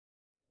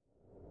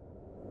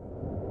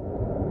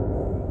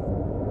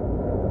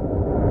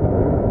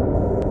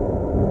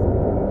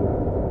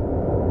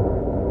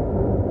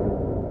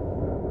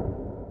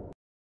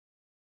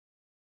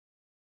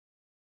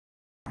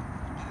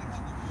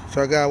What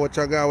y'all got? What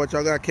y'all got? What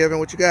y'all got? Kevin,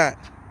 what you got?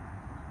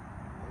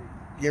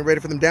 Getting ready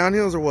for them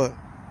downhills or what?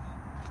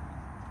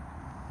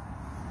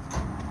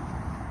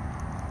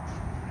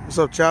 What's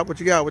up, Chop? What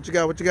you got? What you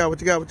got? What you got?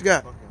 What you got? What you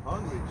got? Fucking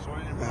hungry.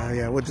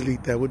 Yeah, we'll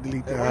delete that. We'll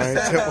delete that. All right.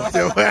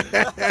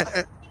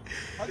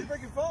 How do you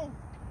break your phone?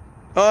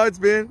 Oh, it's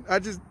been. I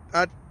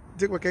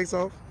took my case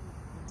off.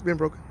 It's been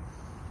broken.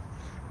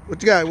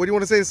 What you got? What do you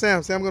want to say to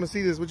Sam? Sam, I'm going to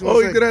see this. What you want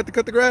to say? Oh, you're going to have to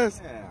cut the grass?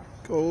 Yeah.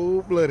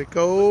 Cold-blooded.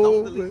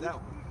 Cold-blooded.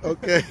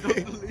 Okay.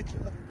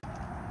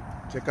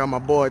 Check out my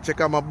boy.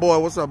 Check out my boy.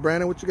 What's up,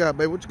 Brandon? What you got,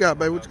 baby? What you got,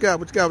 baby? What you got?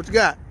 What you got? What you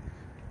got?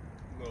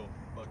 No,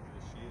 fuck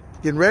this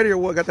shit. Getting ready or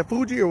what? Got the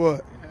Fuji or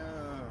what?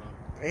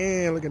 Yeah.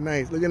 Man, looking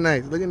nice. Looking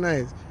nice. Looking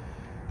nice.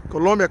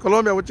 Colombia.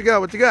 Colombia. What you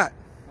got? What you got?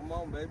 Come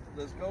on, baby.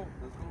 Let's go.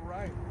 Let's go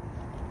right.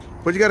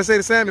 What you got to say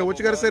to Samuel? What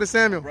you got to say to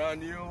Samuel?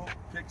 Brand new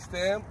kick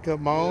stamp.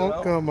 Come on. You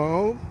know? Come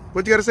on.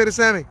 What you got to say to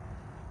Sammy?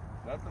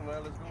 Nothing,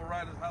 man. Let's go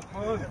right. Let's have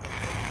fun.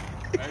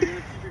 Are you going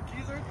to keep your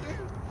keys right there?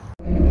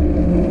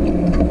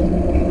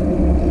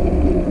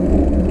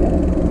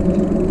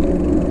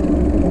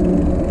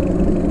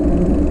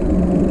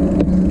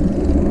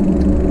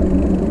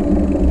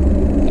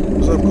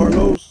 What's up,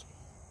 Carlos?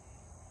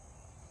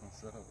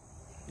 What's up?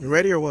 You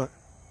ready or what?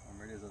 I'm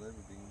ready as I've ever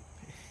been.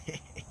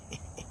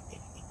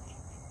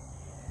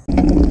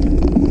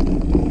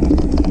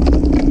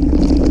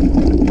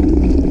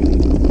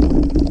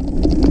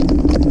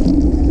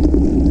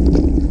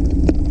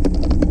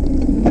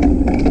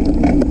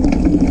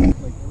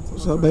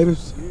 What's up,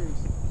 babies?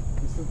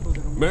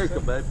 America,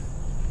 baby.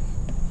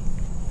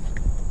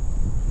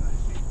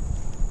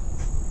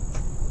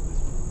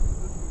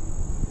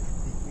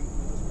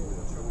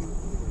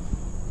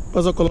 ¿Qué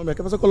pasó, Colombia?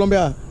 ¿Qué pasó,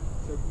 Colombia?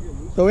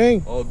 ¿Todo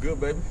bien? All good,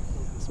 baby.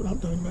 That's what I'm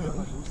talking about.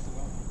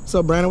 What's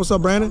up, Brandon? What's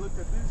up, Brandon?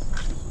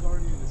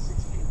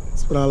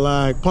 That's what I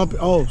like. Pump it.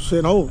 Oh,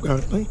 shit. Oh,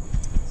 God.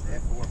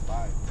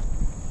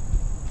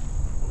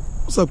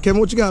 What's up, Kevin?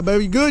 What you got,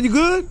 baby? You good? You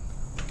good?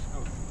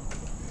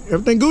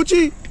 Everything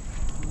Gucci?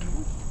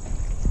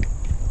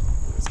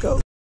 Let's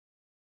go.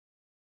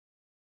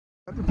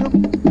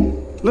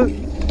 Look,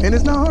 and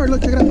it's not hard.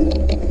 Look, check it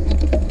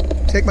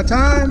out. Take my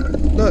time.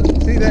 Look,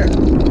 see there.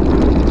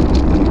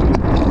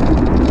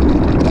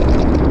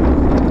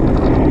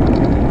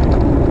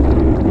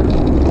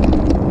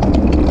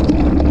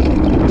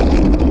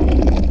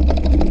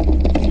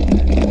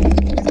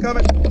 He's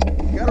coming.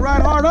 You gotta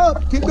ride hard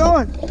up. Keep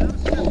going.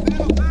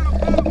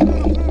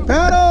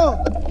 Pedal.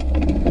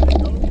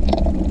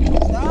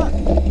 Stop.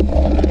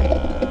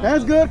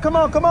 That's good. Come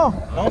on, come on.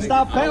 Don't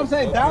stop pedal. I'm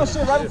saying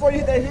downshift right before you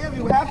hit that hill.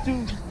 You have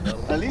to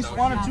at least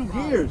 1 or 2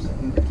 gears.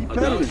 Keep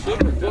pedaling.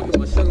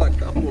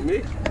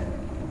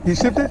 You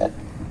shifted?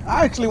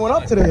 I actually went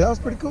up today. That was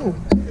pretty cool.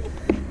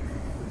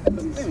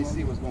 Let me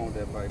see what's going with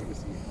that bike. Let me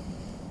see.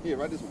 Here,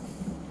 right this one.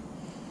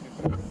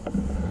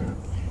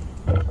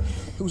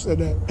 Who said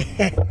that?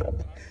 Hey,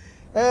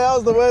 that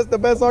was the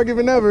best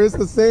argument ever. It's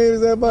the same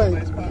as that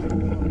bike.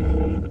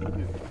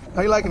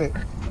 How you liking it?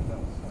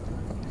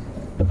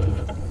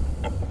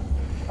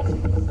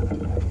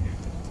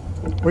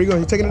 Where you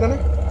going? You taking it down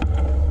there?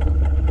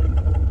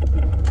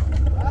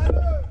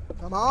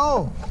 Come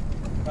on.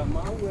 Come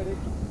on with it.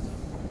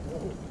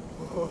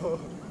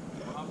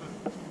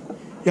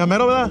 Yeah,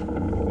 metal, ¿verdad?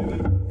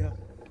 Yeah.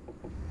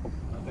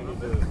 I think he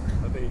did.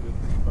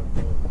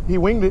 He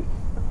winged it.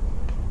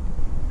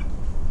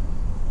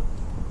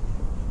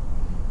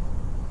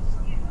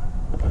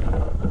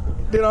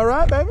 Did all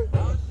right, baby?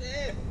 Oh,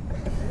 shit.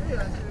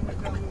 Yeah,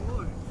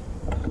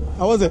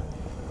 How was it?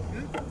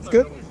 It's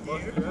good?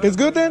 It's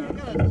good then?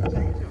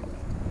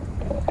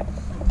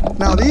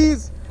 Now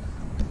these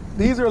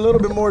are a little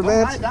bit more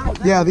advanced.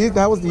 Yeah,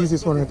 that was the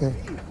easiest one right there.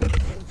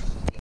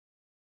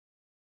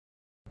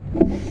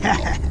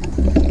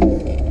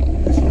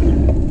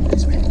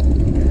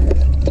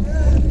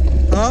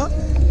 Huh?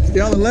 Stay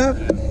on the left?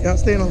 Yeah, I'm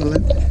staying on the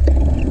left.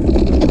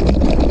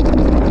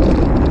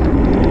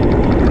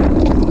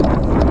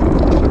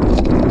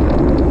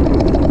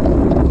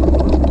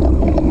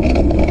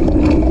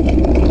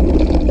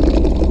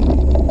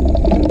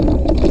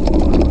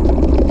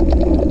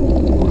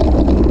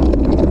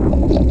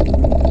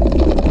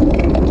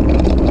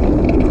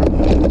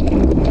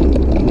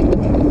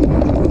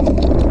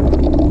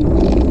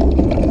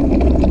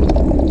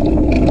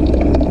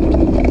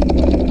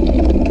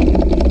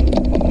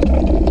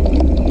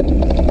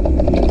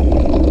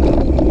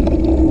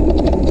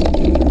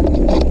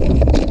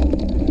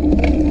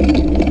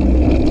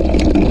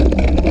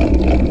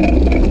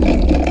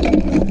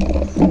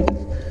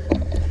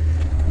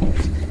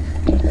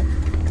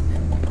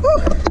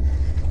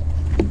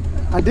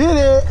 I did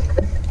it.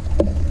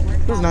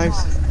 It was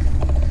nice.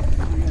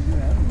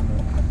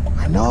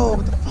 I know.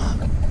 What the fuck?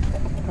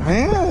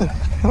 Man,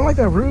 I don't like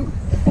that route.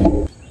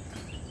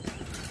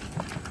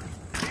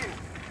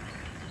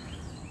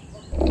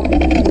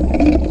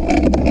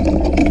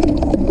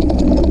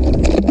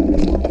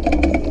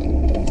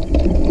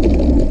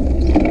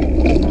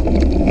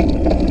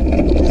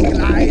 It's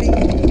gliding.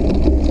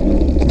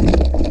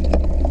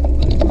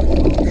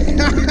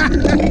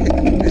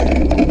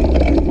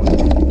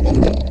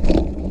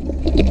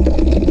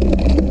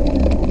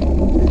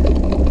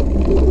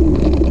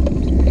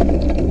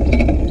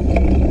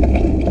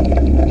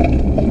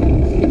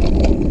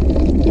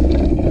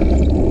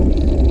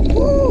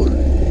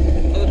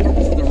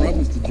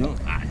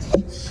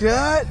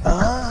 Shut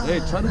up. Hey,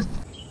 try to.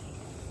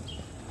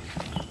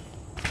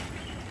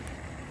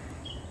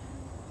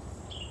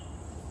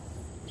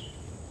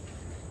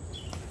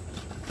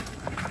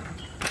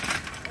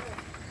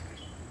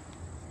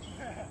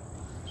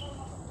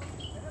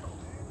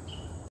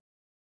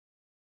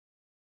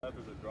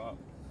 After the drop,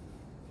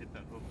 hit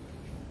that hook.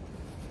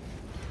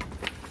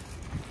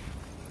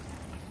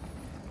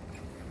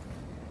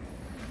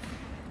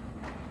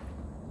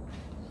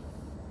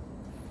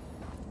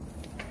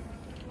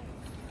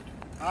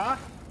 Huh?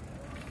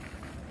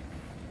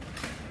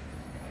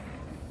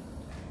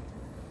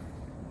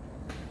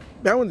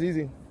 That one's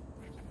easy.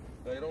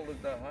 They don't look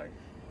that high.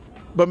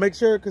 But make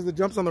sure, because the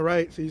jump's on the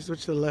right, so you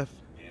switch to the left.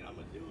 Yeah, I'm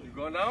gonna do it. You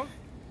going down?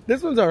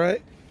 This one's all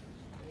right.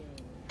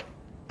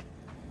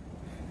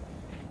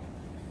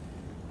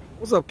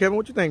 What's up, Kevin?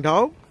 What you think,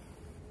 dog?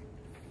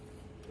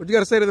 What you got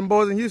to say to them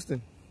boys in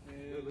Houston?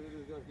 Yeah, look at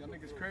this guy. Y'all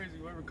niggas crazy.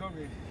 Whoever come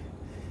here.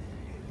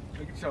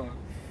 Look at y'all.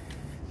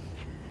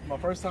 My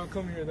first time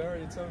coming here, they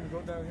already telling me to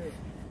go down here.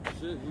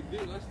 Shit, we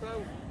did last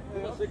time.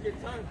 We got second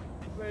time.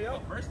 Yeah.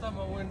 First time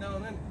I went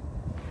down in.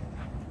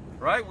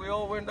 Right? We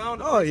all went down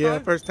the Oh, first yeah,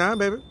 time? first time,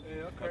 baby.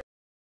 Yeah, okay.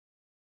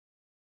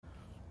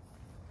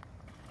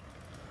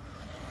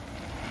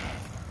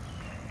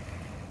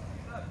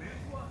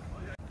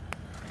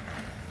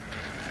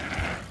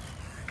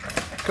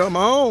 Come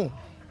on.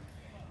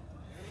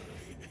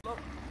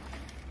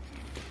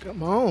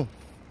 Come on.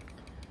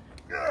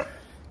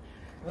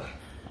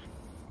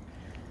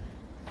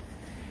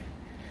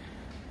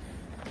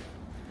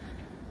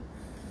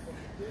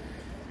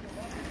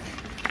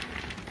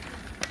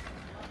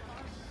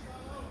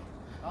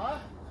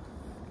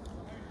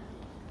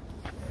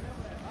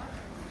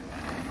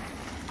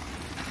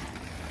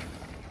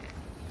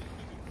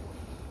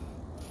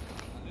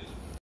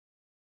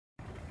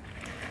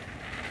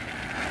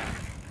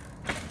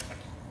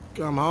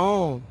 Come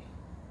on.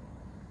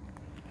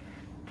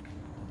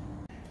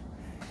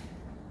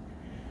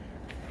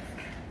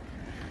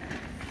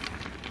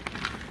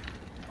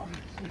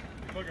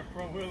 Fucking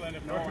front wheel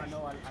and no, I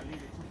know. I leave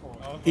it too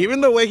far. Even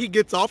the way he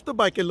gets off the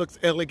bike, it looks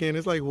elegant.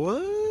 It's like,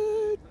 what?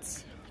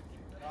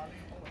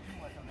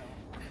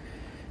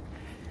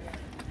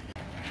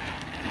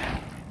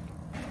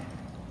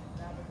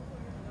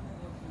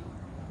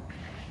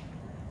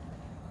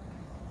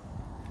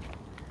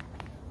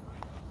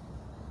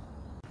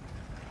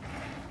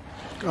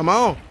 Come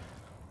on.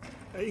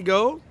 There you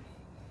go.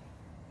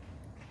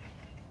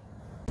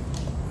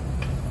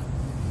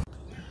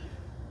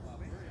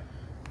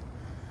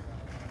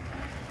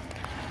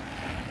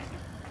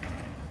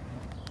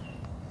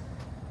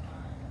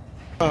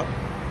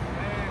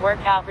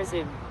 Workout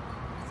resumed.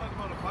 He's talking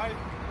about a bike.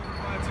 He was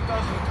buying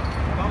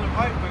 $2,000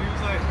 bike, but he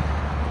was like,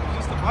 it's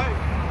just a bike.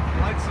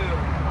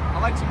 I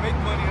like to make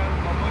money out of